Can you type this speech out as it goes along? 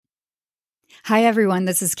Hi, everyone.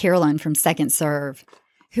 This is Carolyn from Second Serve.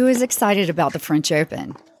 Who is excited about the French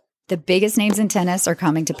Open? The biggest names in tennis are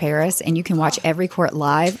coming to Paris, and you can watch every court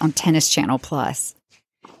live on Tennis Channel Plus.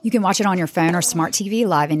 You can watch it on your phone or smart TV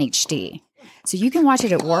live in HD. So you can watch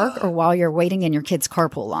it at work or while you're waiting in your kid's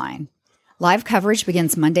carpool line. Live coverage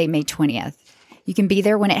begins Monday, May 20th. You can be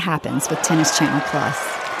there when it happens with Tennis Channel Plus.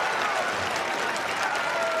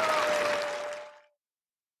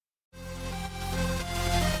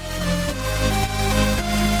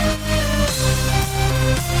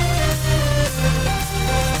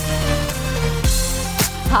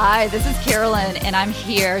 Hi, this is Carolyn, and I'm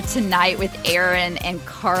here tonight with Aaron and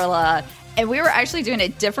Carla. And we were actually doing a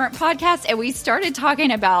different podcast, and we started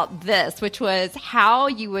talking about this, which was how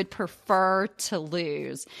you would prefer to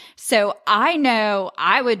lose. So I know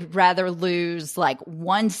I would rather lose like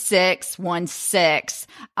 1-6, 1-6.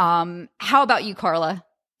 How about you, Carla?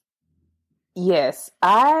 Yes,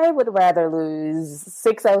 I would rather lose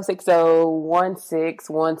 6-0, 6-0, 1-6,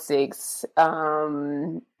 1-6,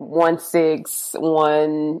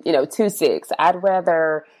 1-6, 2-6. I'd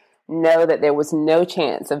rather know that there was no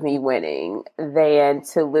chance of me winning than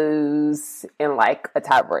to lose in like a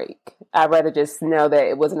tie break. I'd rather just know that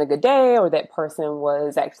it wasn't a good day or that person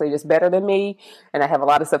was actually just better than me and I have a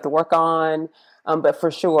lot of stuff to work on. But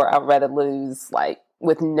for sure, I'd rather lose like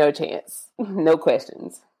with no chance, no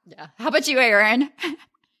questions. Yeah. How about you, Aaron?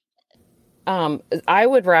 I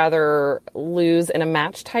would rather lose in a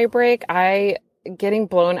match tiebreak. Getting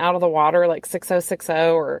blown out of the water like 6-0,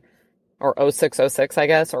 6-0 or 0-6, I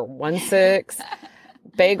guess, or 1-6,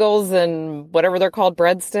 bagels and whatever they're called,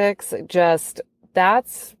 breadsticks.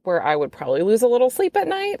 That's where I would probably lose a little sleep at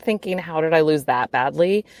night, thinking, how did I lose that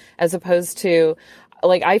badly? As opposed to,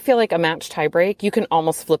 like, I feel like a match tiebreak, you can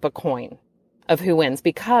almost flip a coin of who wins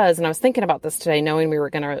because, and I was thinking about this today, knowing we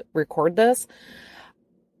were going to record this,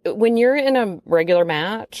 when you're in a regular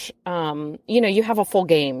match, you have a full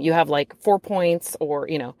game. You have like 4 points or,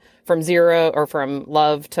 from 0 or from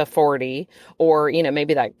love to 40, or,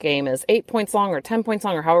 maybe that game is 8 points long or 10 points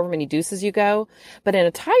long or however many deuces you go. But in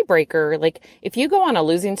a tiebreaker, like if you go on a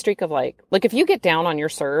losing streak of like if you get down on your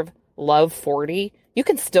serve, love 40, you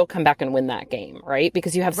can still come back and win that game, right?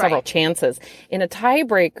 Because you have several chances. In a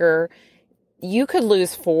tiebreaker, you could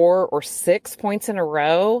lose 4 or 6 points in a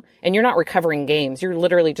row and you're not recovering games. You're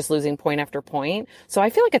literally just losing point after point. So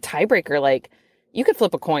I feel like a tiebreaker, like you could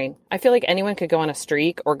flip a coin. I feel like anyone could go on a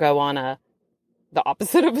streak or go on the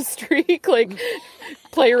opposite of a streak, like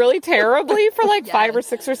play really terribly for like 5 or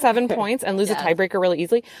 6 or 7 points and lose a tiebreaker really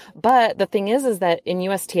easily. But the thing is that in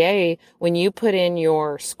USTA, when you put in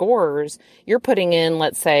your scores, you're putting in,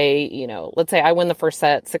 let's say I win the first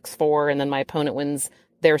set 6-4 and then my opponent wins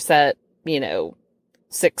their set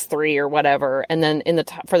 6-3 or whatever. And then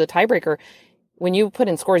for the tiebreaker, when you put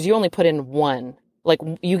in scores, you only put in 1. Like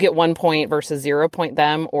you get 1 point versus 0 point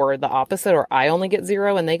them, or the opposite, or I only get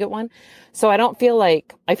 0 and they get 1. So I feel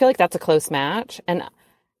like that's a close match. And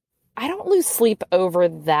I don't lose sleep over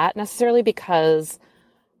that necessarily because,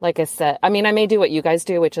 like I said, I mean, I may do what you guys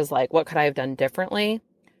do, which is like, what could I have done differently?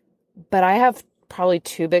 But I have probably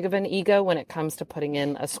too big of an ego when it comes to putting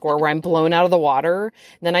in a score where I'm blown out of the water.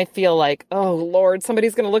 Then I feel like, oh Lord,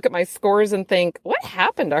 somebody's going to look at my scores and think, what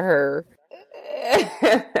happened to her?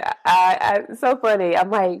 It's so funny.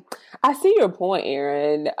 I'm like, I see your point,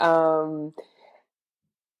 Aaron.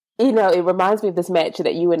 It reminds me of this match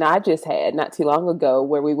that you and I just had not too long ago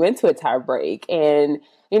where we went to a tie break. And,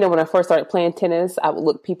 when I first started playing tennis, I would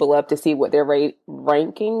look people up to see what their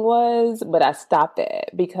ranking was. But I stopped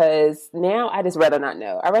that because now I just rather not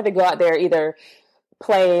know. I'd rather go out there either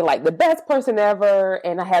play like the best person ever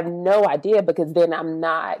and I have no idea because then I'm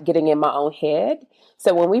not getting in my own head.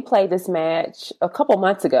 So when we played this match a couple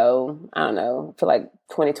months ago, I don't know, I feel like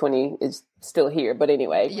 2020 is still here, but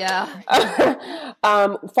anyway. Yeah.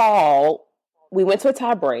 Fall, we went to a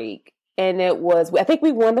tie break and I think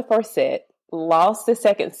we won the first set, lost the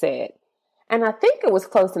second set, and I think it was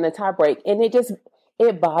close in the tie break, and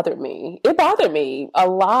it bothered me. It bothered me a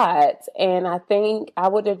lot, and I think I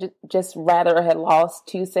would have just rather had lost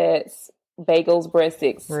 2 sets, bagels,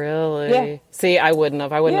 breadsticks. Really? Yeah. See, I wouldn't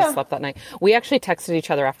have slept that night. We actually texted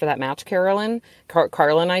each other after that match, Carla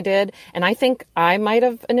and I did, and I think I might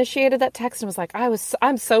have initiated that text and was like,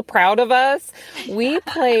 I'm so proud of us. We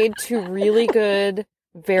played 2 really good,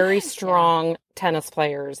 very strong tennis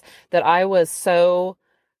players that I was so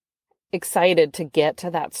excited to get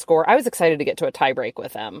to that score. I was excited to get to a tiebreak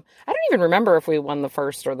with them. I don't even remember if we won the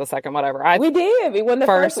first or the second, whatever. We did. We won the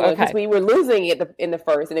first one because we were losing it in the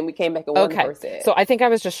first, and then we came back and won the first set. So I think I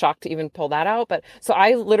was just shocked to even pull that out. But so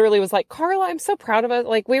I literally was like, Carla, I'm so proud of us.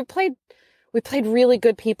 Like we we played really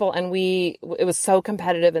good people and it was so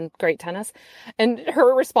competitive and great tennis. And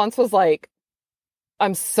her response was like,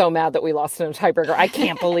 I'm so mad that we lost in a tiebreaker. I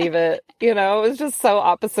can't believe it. It was just so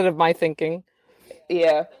opposite of my thinking.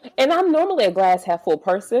 Yeah. And I'm normally a glass half full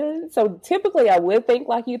person. So typically I would think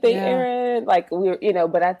like you think, Erin, like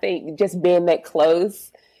but I think just being that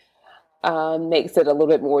close makes it a little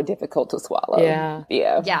bit more difficult to swallow. Yeah.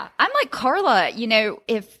 Yeah. I'm like Carla,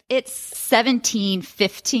 if it's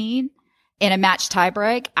 17-15 in a match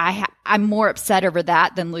tiebreak, I'm more upset over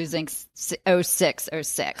that than losing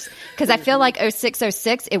 06-06. Because I feel like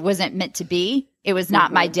 06-06, it wasn't meant to be. It was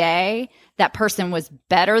not my day. That person was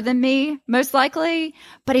better than me, most likely.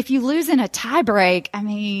 But if you lose in a tiebreak, I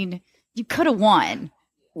mean, you could have won.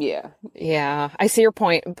 Yeah. Yeah. I see your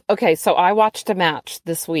point. Okay. So I watched a match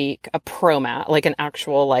this week, a pro match, like an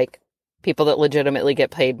actual, like, people that legitimately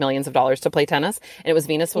get paid millions of dollars to play tennis. And it was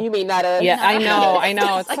Venus. You mean not a... Yeah, I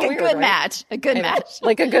know. It's like so a weird, good right? match. A good match.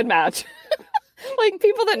 Like a good match. Like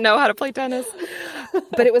people that know how to play tennis.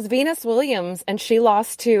 But it was Venus Williams, and she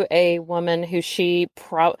lost to a woman who she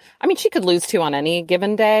could lose to on any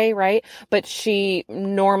given day, right? But she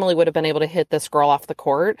normally would have been able to hit this girl off the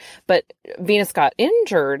court. But Venus got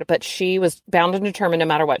injured, but she was bound and determined no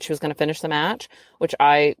matter what, she was going to finish the match, which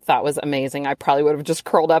I thought was amazing. I probably would have just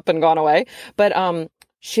curled up and gone away. But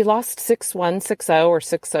she lost 6-1, 6-0 or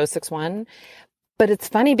 6-0, 6-1. But it's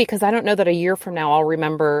funny because I don't know that a year from now I'll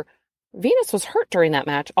remember Venus was hurt during that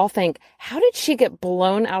match. I'll think, how did she get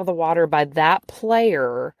blown out of the water by that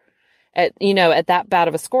player at that bad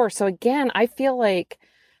of a score? So again, I feel like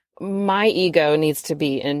my ego needs to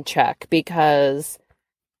be in check because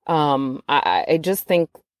I just think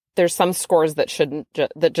there's some scores that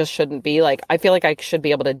just shouldn't be. Like, I feel like I should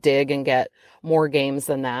be able to dig and get more games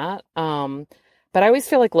than that. But I always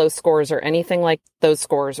feel like low scores or anything like those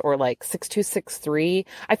scores or like 6-2, 6-3.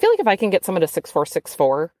 I feel like if I can get someone to 6-4,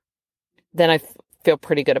 6-4, then I feel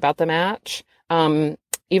pretty good about the match. Even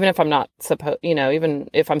if I'm not even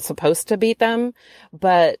if I'm supposed to beat them.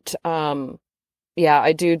 But,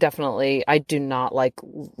 I do not like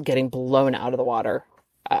getting blown out of the water.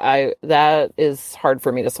 That is hard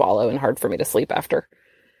for me to swallow and hard for me to sleep after.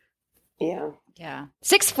 Yeah. Yeah.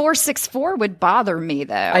 6-4, 6-4 would bother me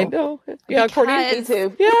though. I know. Yeah. Me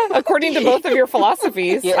too. According to both of your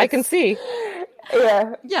philosophies, yes. I can see.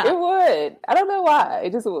 Yeah, it would. I don't know why.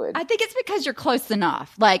 It just would. I think it's because you're close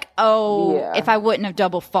enough. Like, if I wouldn't have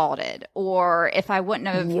double faulted or if I wouldn't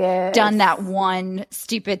have done that one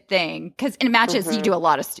stupid thing. Because in matches, you do a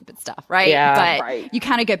lot of stupid stuff, right? Yeah. But you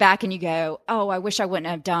kind of go back and you go, I wish I wouldn't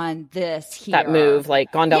have done this here. That move,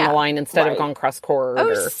 like gone down the line instead of gone cross court.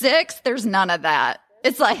 06, there's none of that.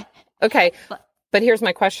 It's like. Okay. But here's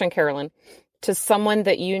my question, Carolyn. To someone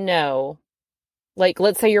that like,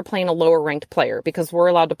 let's say you're playing a lower ranked player because we're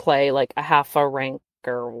allowed to play like a half a rank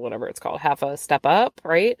or whatever it's called, half a step up,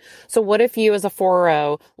 right? So what if you as a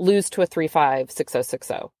 4-0 lose to a 3-5,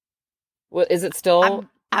 6-0, 6-0? Is it still...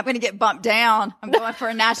 I'm going to get bumped down. I'm going for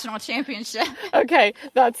a national championship. Okay,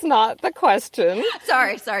 that's not the question.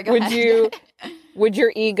 Sorry, go ahead. Would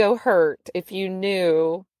your ego hurt if you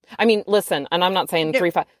knew... I mean, listen, and I'm not saying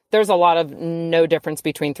 3-5. There's a lot of no difference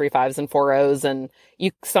between 3-5s and 4-0s, and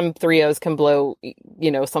some 3-0s can blow,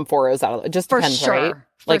 some 4-0s out of it. It just depends, right?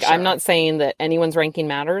 Like, I'm not saying that anyone's ranking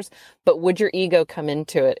matters, but would your ego come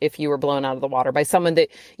into it if you were blown out of the water by someone that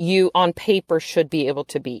you on paper should be able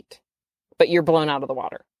to beat, but you're blown out of the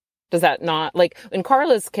water? Does that not, like in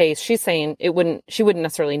Carla's case, she's saying she wouldn't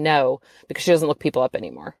necessarily know because she doesn't look people up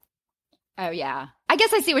anymore. Oh, yeah. I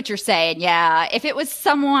guess I see what you're saying. Yeah. If it was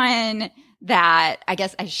someone that I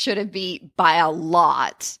guess I should have beat by a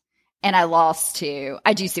lot and I lost to,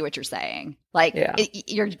 I do see what you're saying. Like,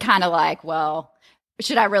 you're kind of like, well,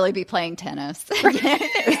 should I really be playing tennis? This is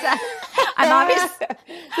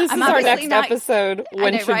our next episode.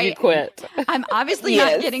 When should you quit? I'm obviously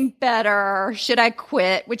not getting better. Should I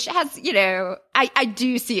quit? Which has, I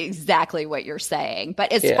do see exactly what you're saying.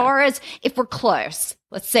 But as far as if we're close,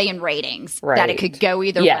 let's say in ratings, that it could go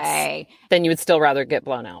either way. Then you would still rather get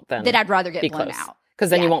blown out. Then I'd rather get blown out. Because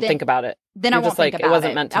then you won't think about it. Then I won't think about it. It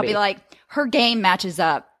wasn't meant to be. I'll be like, her game matches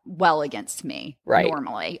up well against me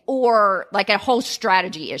normally, or like a whole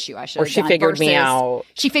strategy issue I should have done. Or she figured me out.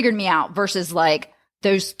 She figured me out versus like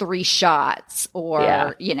those 3 shots or,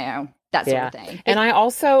 that sort of thing. And I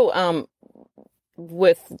also,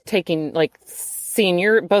 with taking like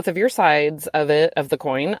seeing both of your sides of the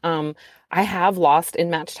coin, I have lost in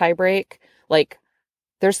match tiebreak. Like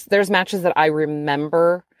there's matches that I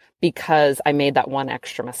remember because I made that one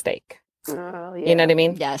extra mistake. Oh, yeah. You know what I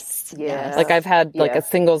mean? Yes. Like I've had like a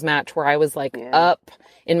singles match where I was like up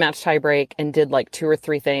in match tiebreak and did like 2 or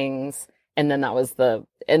 3 things And then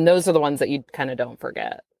and those are the ones that you kind of don't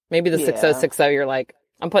forget. Maybe the 6060, you're like,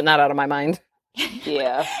 I'm putting that out of my mind.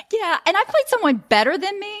 Yeah. Yeah. And I played someone better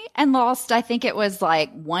than me and lost, I think it was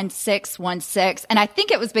like 1-6, 1-6. And I think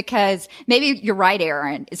it was because, maybe you're right,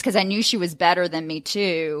 Aaron, it's because I knew she was better than me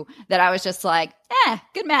too, that I was just like,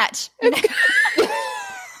 good match.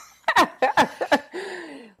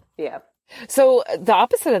 Yeah. So the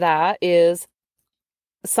opposite of that is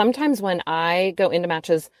sometimes when I go into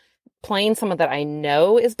matches playing someone that I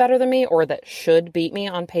know is better than me or that should beat me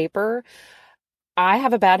on paper, I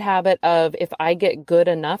have a bad habit of, if I get good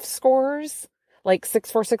enough scores, like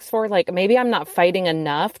 6-4, 6-4, like maybe I'm not fighting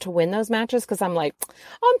enough to win those matches because I'm like,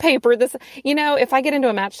 on paper, this, if I get into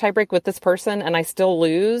a match tiebreak with this person and I still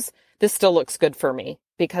lose, this still looks good for me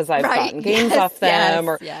because I've gotten games off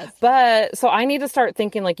them. But so I need to start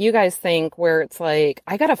thinking like you guys think, where it's like,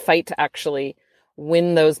 I got to fight to actually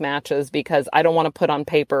win those matches because I don't want to put on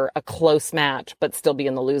paper a close match, but still be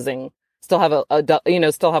in the losing, still have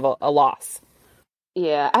a loss.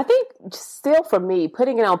 Yeah, I think still for me,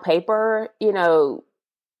 putting it on paper, 6-4,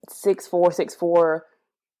 6-4,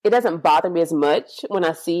 it doesn't bother me as much when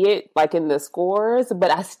I see it like in the scores, but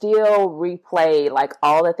I still replay like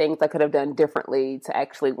all the things I could have done differently to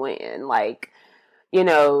actually win. Like,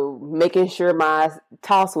 making sure my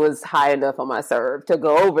toss was high enough on my serve to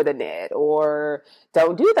go over the net, or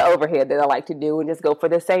don't do the overhead that I like to do and just go for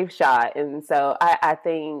the safe shot. And so I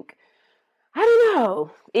think, I don't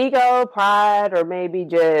know, ego, pride, or maybe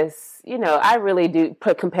just, I really do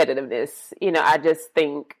put competitiveness. I just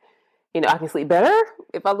think, I can sleep better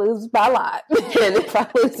if I lose by a lot than if I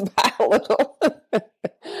lose by a little.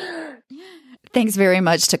 Thanks very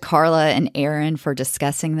much to Carla and Aaron for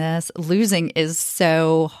discussing this. Losing is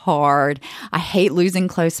so hard. I hate losing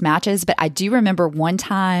close matches, but I do remember one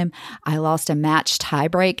time I lost a match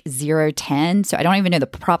tiebreak 0-10. So I don't even know the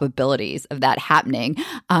probabilities of that happening.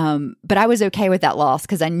 But I was okay with that loss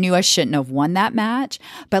because I knew I shouldn't have won that match.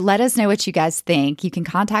 But let us know what you guys think. You can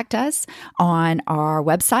contact us on our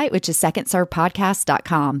website, which is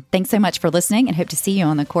secondservepodcast.com. Thanks so much for listening and hope to see you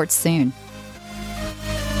on the courts soon.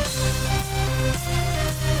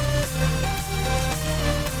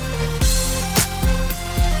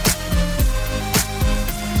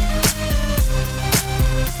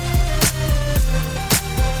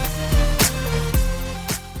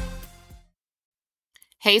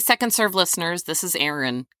 Hey, Second Serve listeners, this is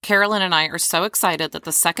Erin. Carolyn and I are so excited that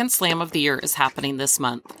the second slam of the year is happening this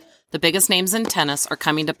month. The biggest names in tennis are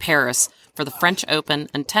coming to Paris for the French Open,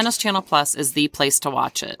 and Tennis Channel Plus is the place to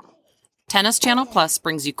watch it. Tennis Channel Plus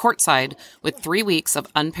brings you courtside with 3 weeks of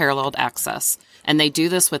unparalleled access, and they do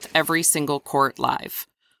this with every single court live.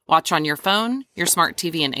 Watch on your phone, your smart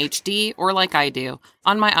TV in HD, or like I do,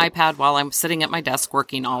 on my iPad while I'm sitting at my desk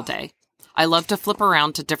working all day. I love to flip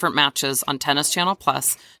around to different matches on Tennis Channel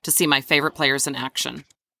Plus to see my favorite players in action.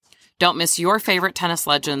 Don't miss your favorite tennis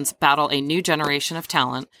legends battle a new generation of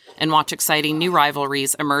talent and watch exciting new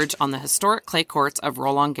rivalries emerge on the historic clay courts of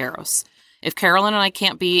Roland Garros. If Carolyn and I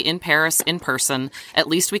can't be in Paris in person, at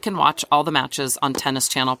least we can watch all the matches on Tennis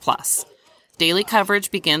Channel Plus. Daily coverage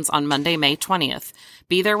begins on Monday, May 20th.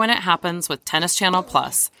 Be there when it happens with Tennis Channel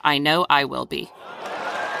Plus. I know I will be.